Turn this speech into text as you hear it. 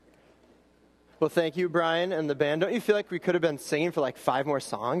Well, thank you, Brian, and the band. Don't you feel like we could have been singing for like 5 more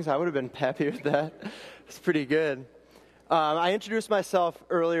songs? I would have been happy with that. It's pretty good. I introduced myself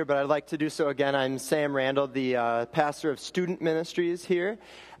earlier, but I'd like to do so again. I'm Sam Randall, the pastor of student ministries here.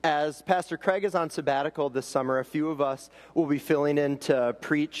 As Pastor Craig is on sabbatical this summer, a few of us will be filling in to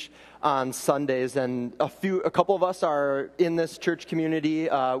preach on Sundays, and a couple of us are in this church community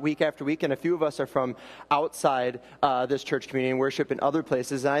week after week, and a few of us are from outside this church community and worship in other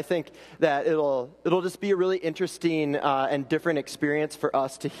places. And I think that it'll just be a really interesting and different experience for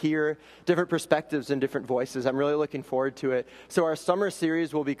us to hear different perspectives and different voices. I'm really looking forward to it. So our summer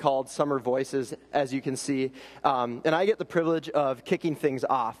series will be called Summer Voices, as you can see, and I get the privilege of kicking things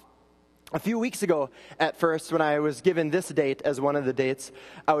off. A few weeks ago, at first, when I was given this date as one of the dates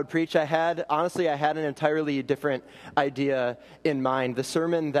I would preach, I had an entirely different idea in mind. The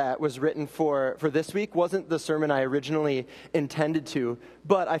sermon that was written for this week wasn't the sermon I originally intended to,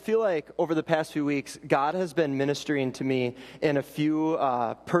 but I feel like over the past few weeks, God has been ministering to me in a few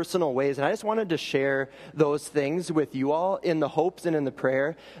personal ways, and I just wanted to share those things with you all in the hopes and in the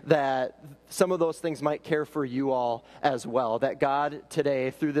prayer that some of those things might care for you all as well, that God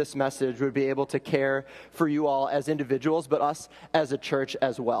today, through this message, would be able to care for you all as individuals, but us as a church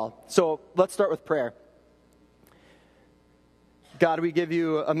as well. So let's start with prayer. God, we give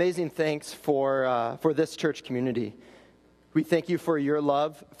you amazing thanks for this church community. We thank you for your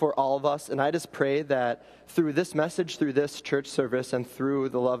love for all of us, and I just pray that through this message, through this church service, and through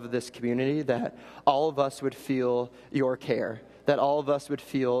the love of this community, that all of us would feel your care, that all of us would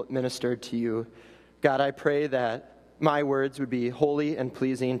feel ministered to you. God, I pray that my words would be holy and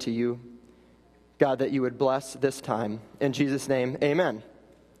pleasing to you. God, that you would bless this time. In Jesus' name, amen.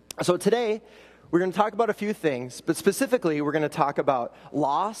 So today, we're going to talk about a few things, but specifically, we're going to talk about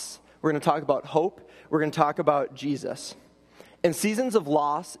loss, we're going to talk about hope, we're going to talk about Jesus. In seasons of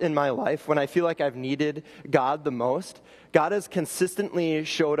loss in my life, when I feel like I've needed God the most, God has consistently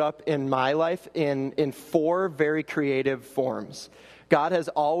showed up in my life in 4 very creative forms. God has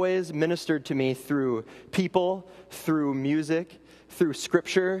always ministered to me through people, through music, through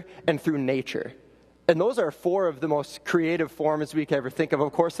scripture, and through nature. And those are 4 of the most creative forms we can ever think of.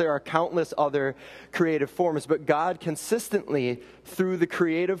 Of course, there are countless other creative forms, but God consistently, through the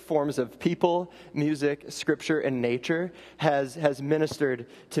creative forms of people, music, scripture, and nature, has ministered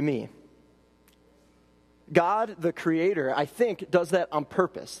to me. God, the creator, I think, does that on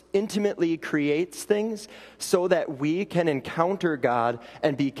purpose, intimately creates things so that we can encounter God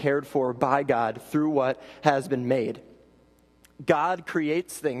and be cared for by God through what has been made. God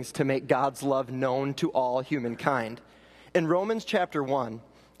creates things to make God's love known to all humankind. In Romans chapter 1,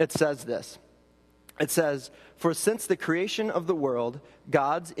 it says this. It says, "For since the creation of the world,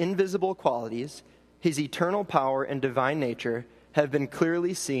 God's invisible qualities, his eternal power and divine nature, have been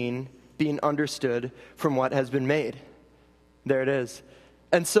clearly seen, being understood from what has been made." There it is.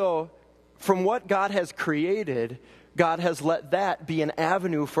 And so, from what God has created, God has let that be an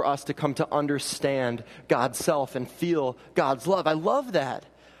avenue for us to come to understand God's self and feel God's love. I love that.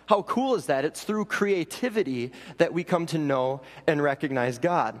 How cool is that? It's through creativity that we come to know and recognize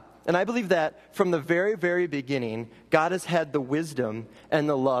God. And I believe that from the very, very beginning, God has had the wisdom and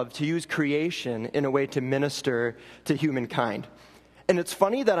the love to use creation in a way to minister to humankind. And it's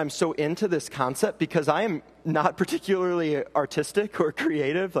funny that I'm so into this concept because I am not particularly artistic or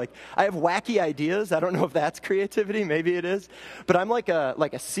creative. Like, I have wacky ideas. I don't know if that's creativity. Maybe it is. But I'm like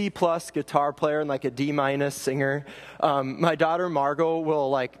a C+ guitar player and like a D- singer. My daughter Margot will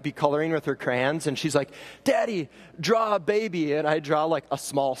like be coloring with her crayons, and she's like, "Daddy, draw a baby," and I draw like a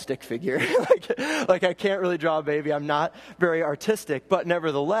small stick figure. like I can't really draw a baby. I'm not very artistic, but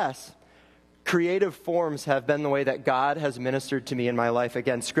nevertheless, creative forms have been the way that God has ministered to me in my life.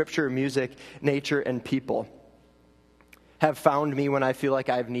 Again, scripture, music, nature, and people have found me when I feel like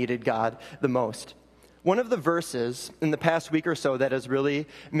I've needed God the most. One of the verses in the past week or so that has really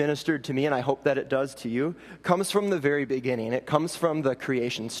ministered to me, and I hope that it does to you, comes from the very beginning. It comes from the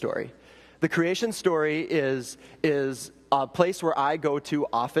creation story. The creation story is a place where I go to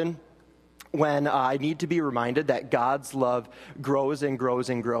often when I need to be reminded that God's love grows and grows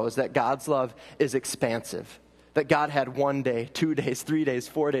and grows, that God's love is expansive, that God had 1 day, 2 days, 3 days,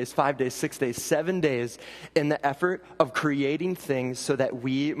 4 days, 5 days, 6 days, 7 days in the effort of creating things so that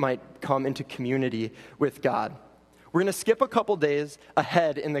we might come into community with God. We're going to skip a couple days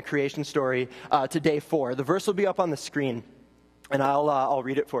ahead in the creation story to day 4. The verse will be up on the screen, and I'll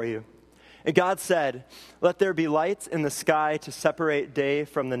read it for you. And God said, "Let there be lights in the sky to separate day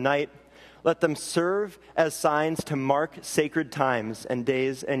from the night. Let them serve as signs to mark sacred times and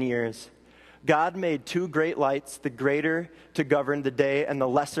days and years. God made two great lights, the greater to govern the day and the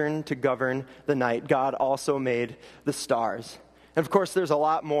lesser to govern the night. God also made the stars. And of course, there's a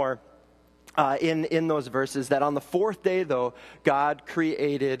lot more in those verses, that on the fourth day, though, God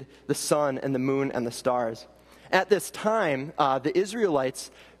created the sun and the moon and the stars. At this time, the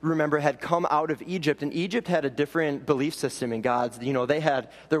Israelites, remember, had come out of Egypt, and Egypt had a different belief system in gods. You know,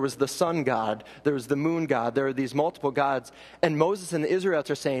 there was the sun god, there was the moon god, there were these multiple gods, and Moses and the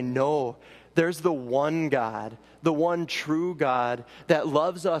Israelites are saying, no, there's the one God, the one true God that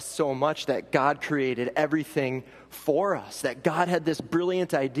loves us so much that God created everything for us, that God had this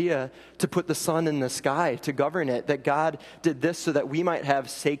brilliant idea to put the sun in the sky, to govern it, that God did this so that we might have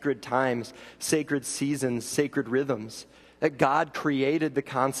sacred times, sacred seasons, sacred rhythms, that God created the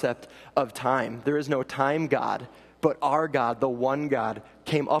concept of time. There is no time God, but our God, the one God,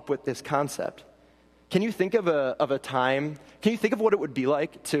 came up with this concept. Can you think of a time, can you think of what it would be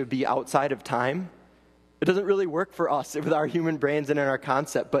like to be outside of time? It doesn't really work for us with our human brains and in our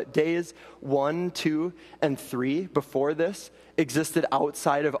concept, but days 1, 2, and 3 before this existed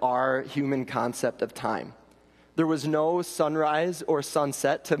outside of our human concept of time. There was no sunrise or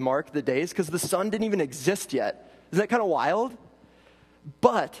sunset to mark the days because the sun didn't even exist yet. Isn't that kind of wild?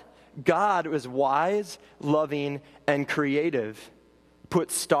 But God was wise, loving, and creative.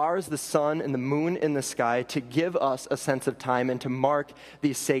 Put stars, the sun, and the moon in the sky to give us a sense of time and to mark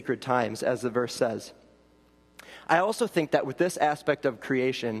these sacred times, as the verse says. I also think that with this aspect of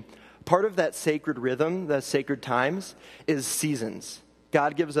creation, part of that sacred rhythm, the sacred times, is seasons.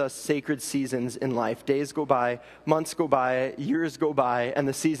 God gives us sacred seasons in life. Days go by, months go by, years go by, and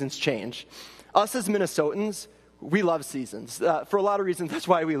the seasons change. Us as Minnesotans, we love seasons. For a lot of reasons, that's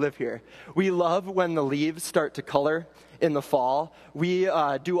why we live here. We love when the leaves start to color in the fall. We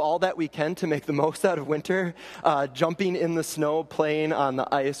do all that we can to make the most out of winter, jumping in the snow, playing on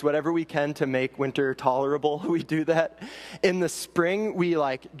the ice, whatever we can to make winter tolerable. We do that. In the spring, we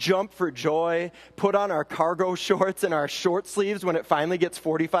jump for joy, put on our cargo shorts and our short sleeves when it finally gets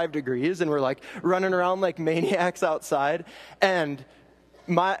 45 degrees, and we're running around like maniacs outside. And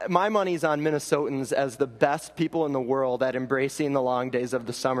my money's on Minnesotans as the best people in the world at embracing the long days of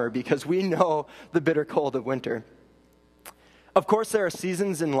the summer because we know the bitter cold of winter. Of course, there are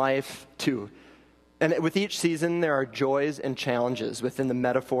seasons in life, too. And with each season, there are joys and challenges within the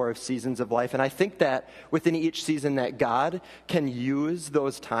metaphor of seasons of life. And I think that within each season that God can use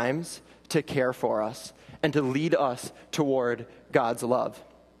those times to care for us and to lead us toward God's love.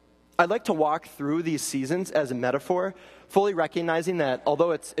 I'd like to walk through these seasons as a metaphor, fully recognizing that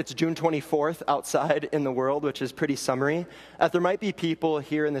although it's June 24th outside in the world, which is pretty summery, that there might be people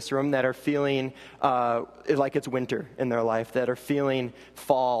here in this room that are feeling like it's winter in their life, that are feeling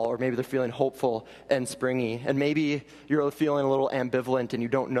fall, or maybe they're feeling hopeful and springy. And maybe you're feeling a little ambivalent and you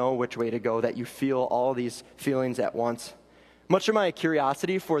don't know which way to go, that you feel all these feelings at once. Much of my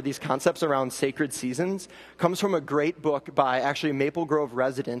curiosity for these concepts around sacred seasons comes from a great book by actually a Maple Grove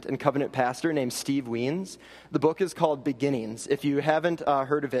resident and covenant pastor named Steve Wiens. The book is called Beginnings. If you haven't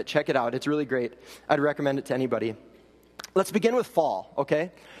heard of it, check it out. It's really great. I'd recommend it to anybody. Let's begin with fall,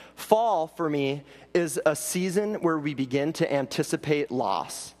 okay? Fall, for me, is a season where we begin to anticipate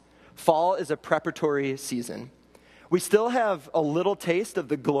loss. Fall is a preparatory season. We still have a little taste of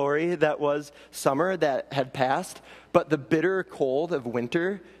the glory that was summer that had passed, but the bitter cold of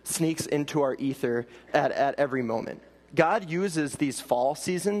winter sneaks into our ether at every moment. God uses these fall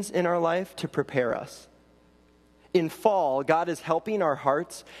seasons in our life to prepare us. In fall, God is helping our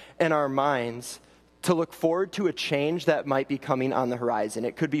hearts and our minds to look forward to a change that might be coming on the horizon.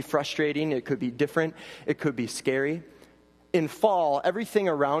 It could be frustrating, it could be different, it could be scary. In fall, everything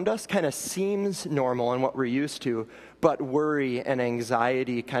around us kind of seems normal and what we're used to, but worry and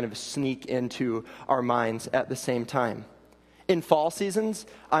anxiety kind of sneak into our minds at the same time. In fall seasons,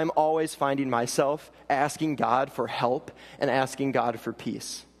 I'm always finding myself asking God for help and asking God for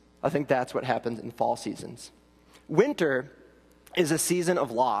peace. I think that's what happens in fall seasons. Winter is a season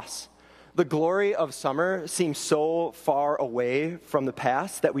of loss. The glory of summer seems so far away from the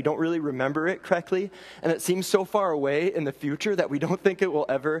past that we don't really remember it correctly, and it seems so far away in the future that we don't think it will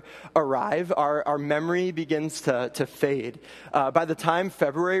ever arrive. Our memory begins to fade. By the time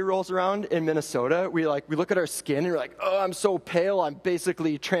February rolls around in Minnesota, we look at our skin and we're like, oh, I'm so pale, I'm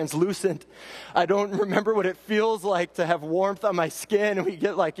basically translucent. I don't remember what it feels like to have warmth on my skin, and we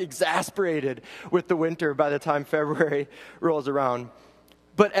get exasperated with the winter by the time February rolls around.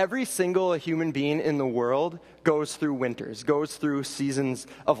 But every single human being in the world goes through winters, goes through seasons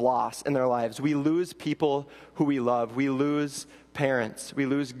of loss in their lives. We lose people who we love. We lose parents. We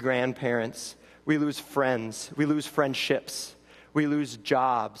lose grandparents. We lose friends. We lose friendships. We lose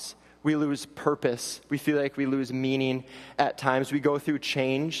jobs. We lose purpose. We feel like we lose meaning at times. We go through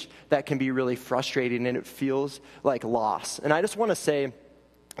change that can be really frustrating, and it feels like loss. And I just want to say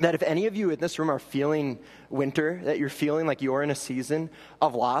that if any of you in this room are feeling winter, that you're feeling like you're in a season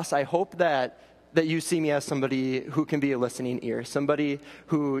of loss, I hope that you see me as somebody who can be a listening ear, somebody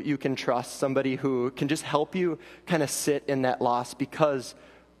who you can trust, somebody who can just help you kind of sit in that loss, because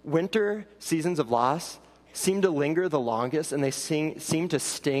winter seasons of loss seem to linger the longest, and they seem to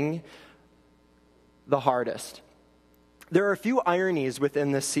sting the hardest. There are a few ironies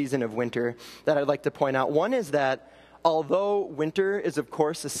within this season of winter that I'd like to point out. One is that although winter is, of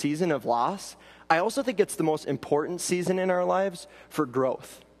course, a season of loss, I also think it's the most important season in our lives for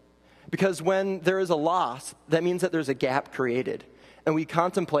growth. Because when there is a loss, that means that there's a gap created. And we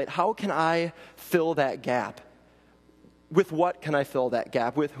contemplate, how can I fill that gap? With what can I fill that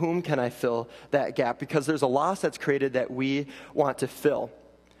gap? With whom can I fill that gap? Because there's a loss that's created that we want to fill.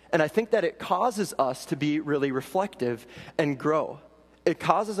 And I think that it causes us to be really reflective and grow. It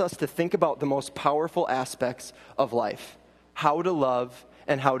causes us to think about the most powerful aspects of life, how to love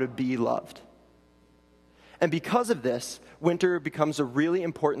and how to be loved. And because of this, winter becomes a really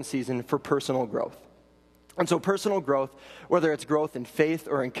important season for personal growth. And so personal growth, whether it's growth in faith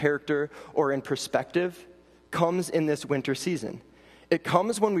or in character or in perspective, comes in this winter season. It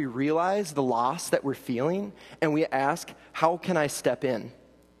comes when we realize the loss that we're feeling and we ask, how can I step in?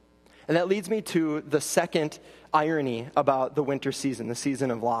 And that leads me to the second irony about the winter season, the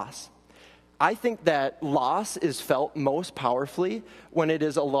season of loss. I think that loss is felt most powerfully when it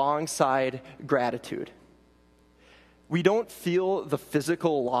is alongside gratitude. We don't feel the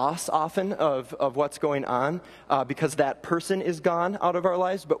physical loss often of what's going on because that person is gone out of our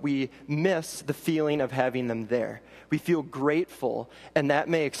lives, but we miss the feeling of having them there. We feel grateful, and that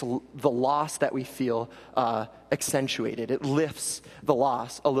makes the loss that we feel accentuated. It lifts the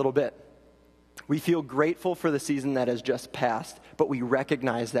loss a little bit. We feel grateful for the season that has just passed, but we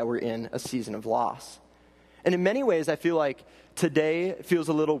recognize that we're in a season of loss. And in many ways, I feel like today feels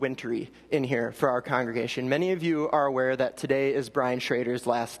a little wintry in here for our congregation. Many of you are aware that today is Brian Schrader's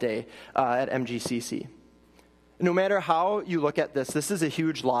last day at MGCC. No matter how you look at this is a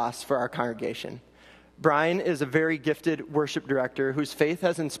huge loss for our congregation. Brian is a very gifted worship director whose faith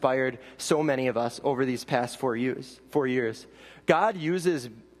has inspired so many of us over these past 4 years. God uses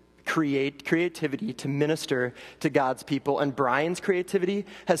creativity to minister to God's people, and Brian's creativity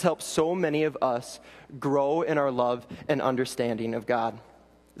has helped so many of us grow in our love and understanding of God.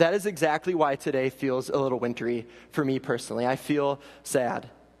 That is exactly why today feels a little wintry for me personally. I feel sad.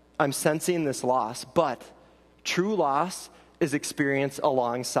 I'm sensing this loss, but true loss is experienced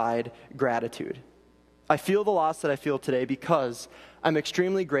alongside gratitude. I feel the loss that I feel today because I'm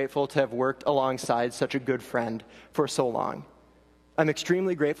extremely grateful to have worked alongside such a good friend for so long. I'm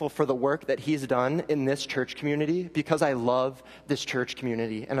extremely grateful for the work that he's done in this church community because I love this church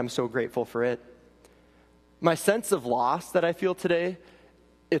community, and I'm so grateful for it. My sense of loss that I feel today,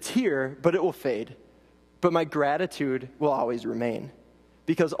 it's here, but it will fade. But my gratitude will always remain,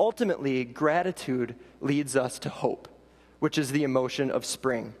 because ultimately, gratitude leads us to hope, which is the emotion of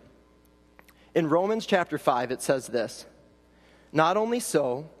spring. In Romans chapter 5, it says this: "Not only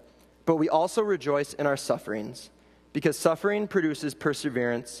so, but we also rejoice in our sufferings, because suffering produces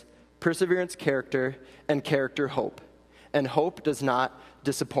perseverance, perseverance character, and character hope. And hope does not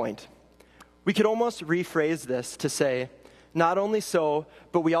disappoint." We could almost rephrase this to say, not only so,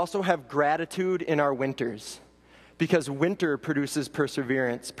 but we also have gratitude in our winters, because winter produces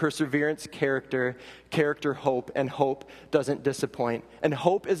perseverance, perseverance character, character hope, and hope doesn't disappoint. And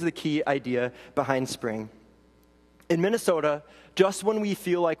hope is the key idea behind spring. In Minnesota, just when we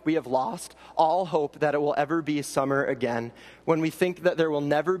feel like we have lost all hope that it will ever be summer again, when we think that there will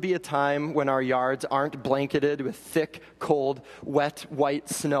never be a time when our yards aren't blanketed with thick, cold, wet, white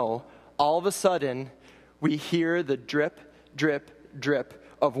snow, all of a sudden, we hear the drip, drip, drip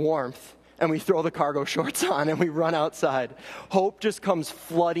of warmth, and we throw the cargo shorts on and we run outside. Hope just comes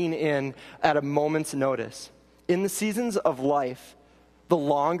flooding in at a moment's notice. In the seasons of life, the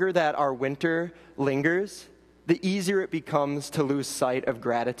longer that our winter lingers, the easier it becomes to lose sight of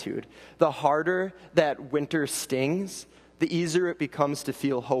gratitude. The harder that winter stings, the easier it becomes to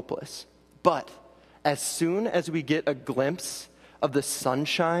feel hopeless. But as soon as we get a glimpse of the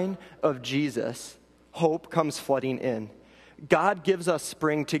sunshine of Jesus, hope comes flooding in. God gives us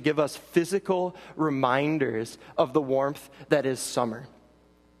spring to give us physical reminders of the warmth that is summer.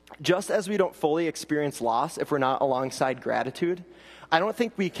 Just as we don't fully experience loss if we're not alongside gratitude, I don't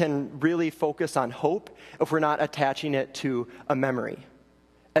think we can really focus on hope if we're not attaching it to a memory.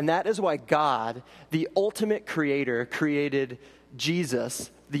 And that is why God, the ultimate creator, created Jesus,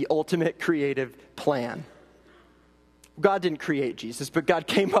 the ultimate creative plan. God didn't create Jesus, but God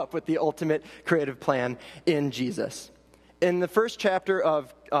came up with the ultimate creative plan in Jesus. In the first chapter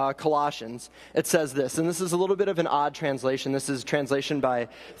of Colossians, it says this, and this is a little bit of an odd translation. This is a translation by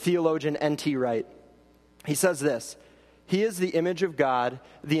theologian N.T. Wright. He says this, "He is the image of God,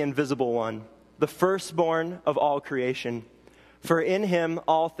 the invisible one, the firstborn of all creation. For in him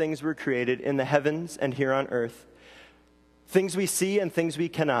all things were created in the heavens and here on earth, things we see and things we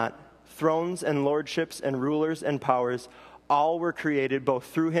cannot, thrones and lordships and rulers and powers, all were created both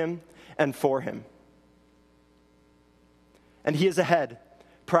through him and for him. And he is a head,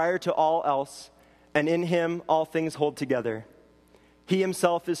 prior to all else, and in him all things hold together. He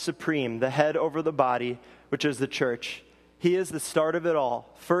himself is supreme, the head over the body, which is the church. He is the start of it all,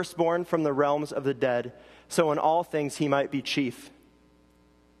 firstborn from the realms of the dead, so in all things he might be chief.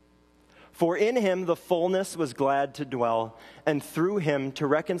 For in him the fullness was glad to dwell, and through him to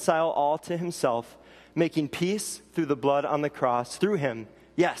reconcile all to himself, making peace through the blood on the cross. Through him,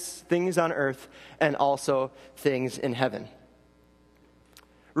 yes, things on earth and also things in heaven."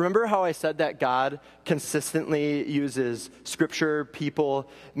 Remember how I said that God consistently uses scripture, people,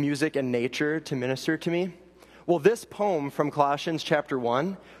 music, and nature to minister to me? Well, this poem from Colossians chapter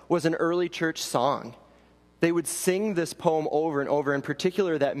 1 was an early church song. They would sing this poem over and over, in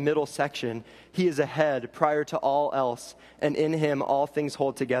particular that middle section. He is a head prior to all else, and in him all things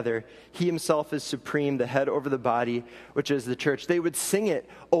hold together. He himself is supreme, the head over the body, which is the church. They would sing it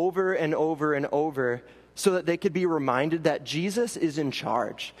over and over and over so that they could be reminded that Jesus is in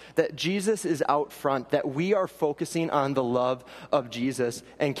charge, that Jesus is out front, that we are focusing on the love of Jesus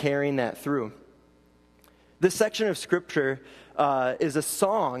and carrying that through. This section of Scripture is a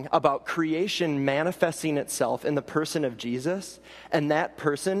song about creation manifesting itself in the person of Jesus, and that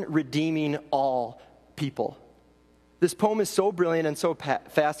person redeeming all people. This poem is so brilliant and so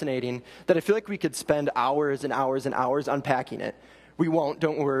fascinating that I feel like we could spend hours and hours and hours unpacking it. We won't,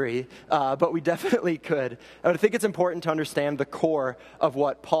 don't worry, but we definitely could. I think it's important to understand the core of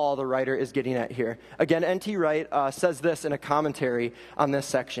what Paul, the writer, is getting at here. Again, N.T. Wright says this in a commentary on this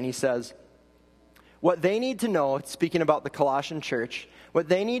section. He says, "What they need to know," speaking about the Colossian church, "what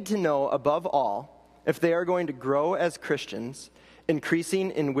they need to know above all, if they are going to grow as Christians, increasing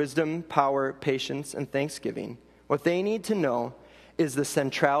in wisdom, power, patience, and thanksgiving, what they need to know is the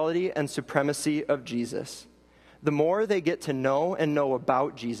centrality and supremacy of Jesus. The more they get to know and know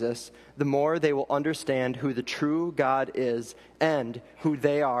about Jesus, the more they will understand who the true God is and who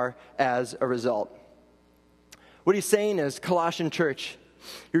they are as a result." What he's saying is, Colossian church,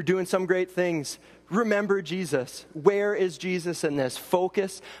 you're doing some great things. Remember Jesus. Where is Jesus in this?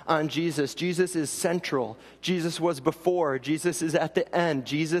 Focus on Jesus. Jesus is central. Jesus was before. Jesus is at the end.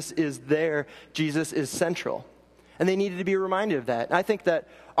 Jesus is there. Jesus is central. And they needed to be reminded of that. And I think that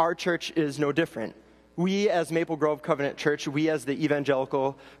our church is no different. We as Maple Grove Covenant Church, we as the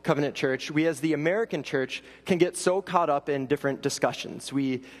Evangelical Covenant Church, we as the American church can get so caught up in different discussions.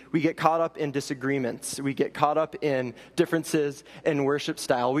 We get caught up in disagreements. We get caught up in differences in worship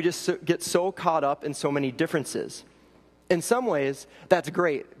style. We just get so caught up in so many differences. In some ways, that's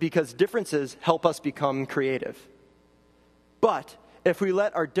great because differences help us become creative. But if we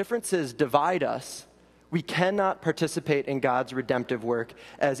let our differences divide us, we cannot participate in God's redemptive work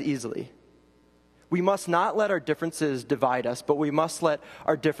as easily. We must not let our differences divide us, but we must let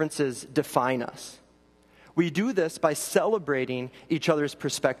our differences define us. We do this by celebrating each other's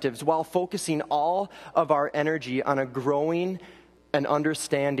perspectives while focusing all of our energy on a growing and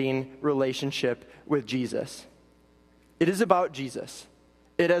understanding relationship with Jesus. It is about Jesus.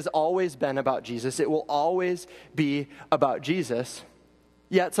 It has always been about Jesus. It will always be about Jesus.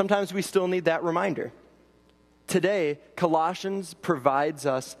 Yet sometimes we still need that reminder. Today, Colossians provides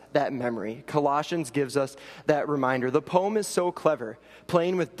us that memory. Colossians gives us that reminder. The poem is so clever,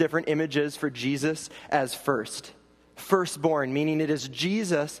 playing with different images for Jesus as firstborn, meaning it is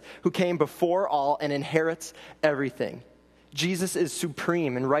Jesus who came before all and inherits everything. Jesus is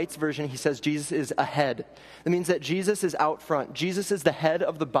supreme. In Wright's version, he says Jesus is ahead. That means that Jesus is out front. Jesus is the head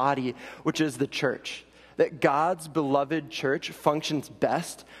of the body, which is the church. That God's beloved church functions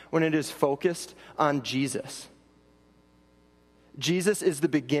best when it is focused on Jesus. Jesus is the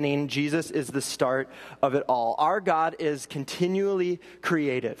beginning. Jesus is the start of it all. Our God is continually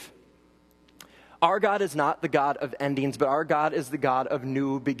creative. Our God is not the God of endings, but our God is the God of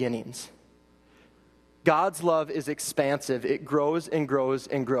new beginnings. God's love is expansive. It grows and grows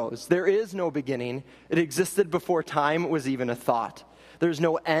and grows. There is no beginning. It existed before time was even a thought. There's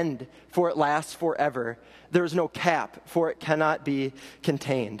no end, for it lasts forever. There is no cap, for it cannot be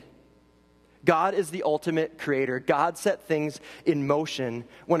contained. God is the ultimate creator. God set things in motion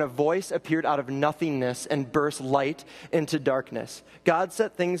when a voice appeared out of nothingness and burst light into darkness. God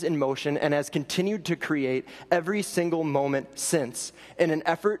set things in motion and has continued to create every single moment since in an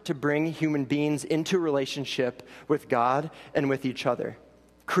effort to bring human beings into relationship with God and with each other.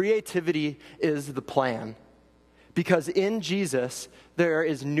 Creativity is the plan, because in Jesus there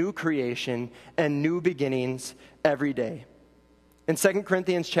is new creation and new beginnings every day. In 2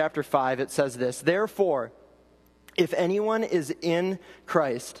 Corinthians chapter 5, it says this, "Therefore, if anyone is in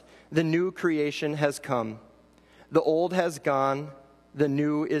Christ, the new creation has come. The old has gone, the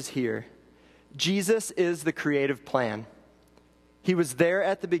new is here." Jesus is the creative plan. He was there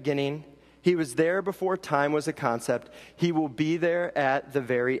at the beginning. He was there before time was a concept. He will be there at the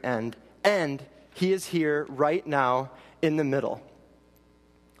very end. And he is here right now in the middle.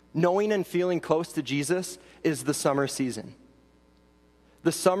 Knowing and feeling close to Jesus is the summer season.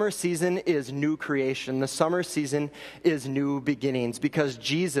 The summer season is new creation. The summer season is new beginnings, because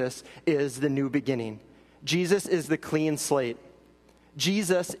Jesus is the new beginning. Jesus is the clean slate.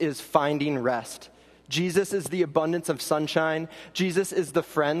 Jesus is finding rest. Jesus is the abundance of sunshine. Jesus is the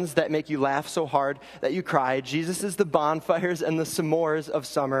friends that make you laugh so hard that you cry. Jesus is the bonfires and the s'mores of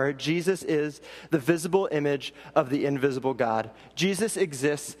summer. Jesus is the visible image of the invisible God. Jesus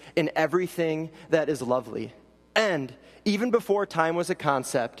exists in everything that is lovely. And even before time was a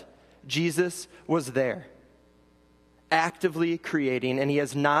concept, Jesus was there, actively creating, and he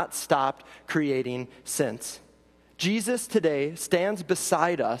has not stopped creating since. Jesus today stands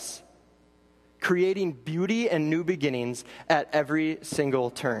beside us, creating beauty and new beginnings at every single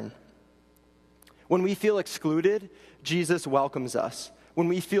turn. When we feel excluded, Jesus welcomes us. When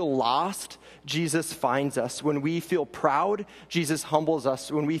we feel lost, Jesus finds us. When we feel proud, Jesus humbles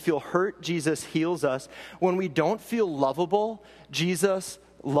us. When we feel hurt, Jesus heals us. When we don't feel lovable, Jesus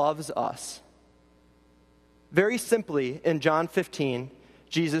loves us. Very simply, in John 15,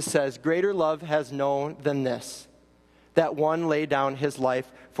 Jesus says, "Greater love has known than this, that one lay down his life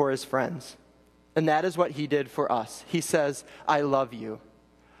for his friends." And that is what he did for us. He says, "I love you.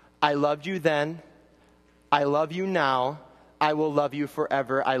 I loved you then. I love you now. I will love you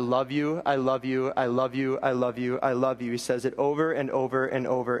forever. I love you, I love you, I love you, I love you, I love you." He says it over and over and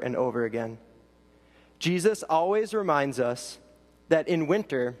over and over again. Jesus always reminds us that in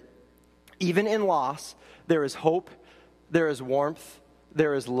winter, even in loss, there is hope, there is warmth,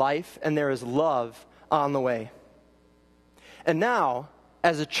 there is life, and there is love on the way. And now,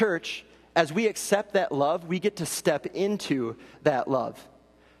 as a church, as we accept that love, we get to step into that love.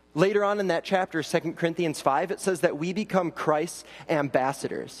 Later on in that chapter, 2 Corinthians 5, it says that we become Christ's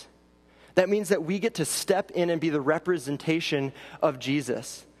ambassadors. That means that we get to step in and be the representation of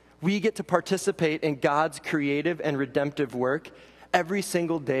Jesus. We get to participate in God's creative and redemptive work every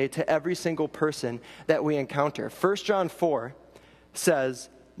single day to every single person that we encounter. 1 John 4 says,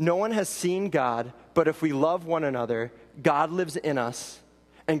 "No one has seen God, but if we love one another, God lives in us,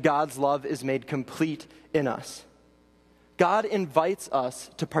 and God's love is made complete in us." God invites us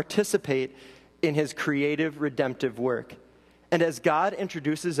to participate in his creative, redemptive work. And as God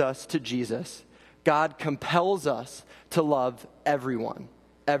introduces us to Jesus, God compels us to love everyone,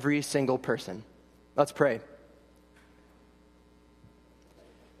 every single person. Let's pray.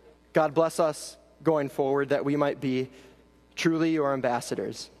 God, bless us going forward, that we might be truly your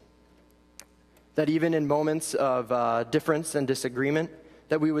ambassadors. That even in moments of difference and disagreement,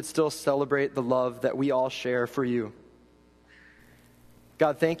 that we would still celebrate the love that we all share for you.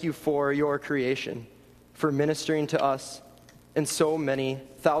 God, thank you for your creation, for ministering to us in so many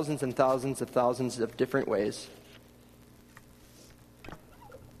thousands and thousands of different ways.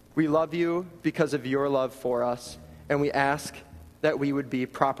 We love you because of your love for us, and we ask that we would be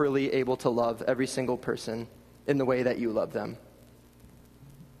properly able to love every single person in the way that you love them.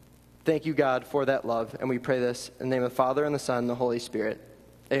 Thank you, God, for that love, and we pray this in the name of the Father, and the Son, and the Holy Spirit.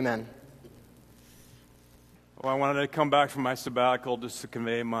 Amen. Well, I wanted to come back from my sabbatical just to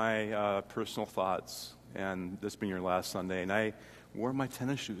convey my personal thoughts, and this being your last Sunday, and I wore my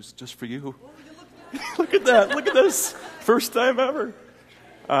tennis shoes just for you. Look at that. Look at this. First time ever.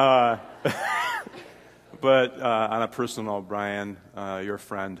 But on a personal note, Brian, you're a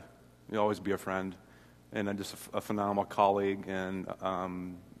friend. You'll always be a friend, and just a phenomenal colleague. And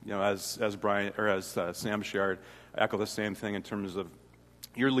as Brian or as Sam shared, I echo the same thing in terms of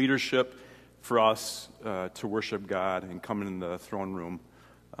your leadership for us to worship God and come in the throne room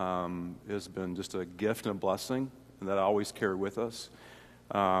has been just a gift and a blessing, and that I always carry with us.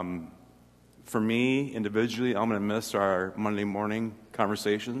 For me, individually, I'm going to miss our Monday morning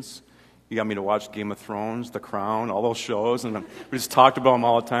conversations. You got me to watch Game of Thrones, The Crown, all those shows, and we just talked about them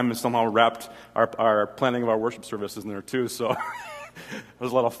all the time and somehow wrapped our planning of our worship services in there too. So it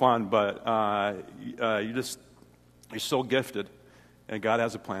was a lot of fun. But you're so gifted, and God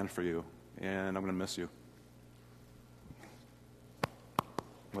has a plan for you, and I'm going to miss you.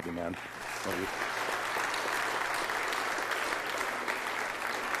 Love you, man. Love you.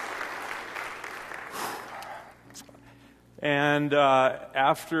 And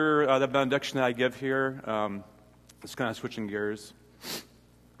after the benediction that I give here, it's kind of switching gears.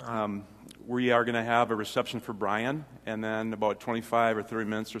 We are going to have a reception for Brian, and then about 25 or 30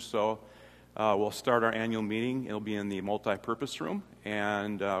 minutes or so, we'll start our annual meeting. It'll be in the multi-purpose room,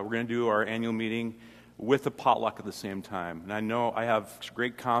 and we're going to do our annual meeting with a potluck at the same time. And I know I have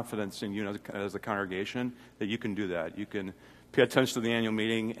great confidence in you as a congregation that you can do that. You can pay attention to the annual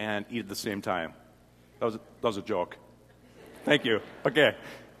meeting and eat at the same time. That was a joke. Thank you. Okay.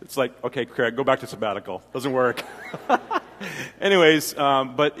 It's like, okay, Craig, go back to sabbatical. Doesn't work. Anyways,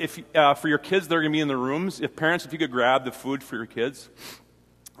 but if for your kids that are going to be in the rooms, if you could grab the food for your kids,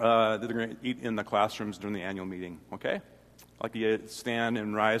 that they're going to eat in the classrooms during the annual meeting, okay? I'd like you to stand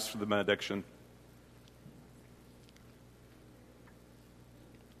and rise for the benediction.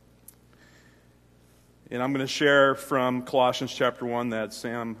 And I'm going to share from Colossians chapter 1 that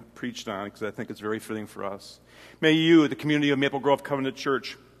Sam preached on because I think it's very fitting for us. May you, the community of Maple Grove Covenant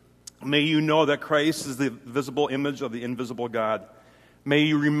Church, may you know that Christ is the visible image of the invisible God. May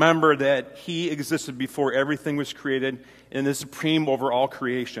you remember that He existed before everything was created and is supreme over all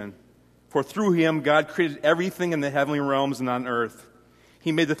creation. For through Him, God created everything in the heavenly realms and on earth.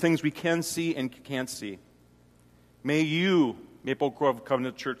 He made the things we can see and can't see. May you, Maple Grove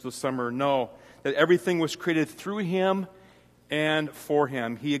Covenant Church, this summer know that everything was created through Him and for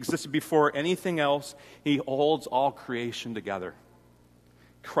Him. He existed before anything else. He holds all creation together.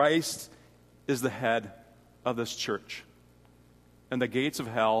 Christ is the head of this church, and the gates of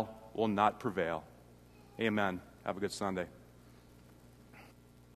hell will not prevail. Amen. Have a good Sunday.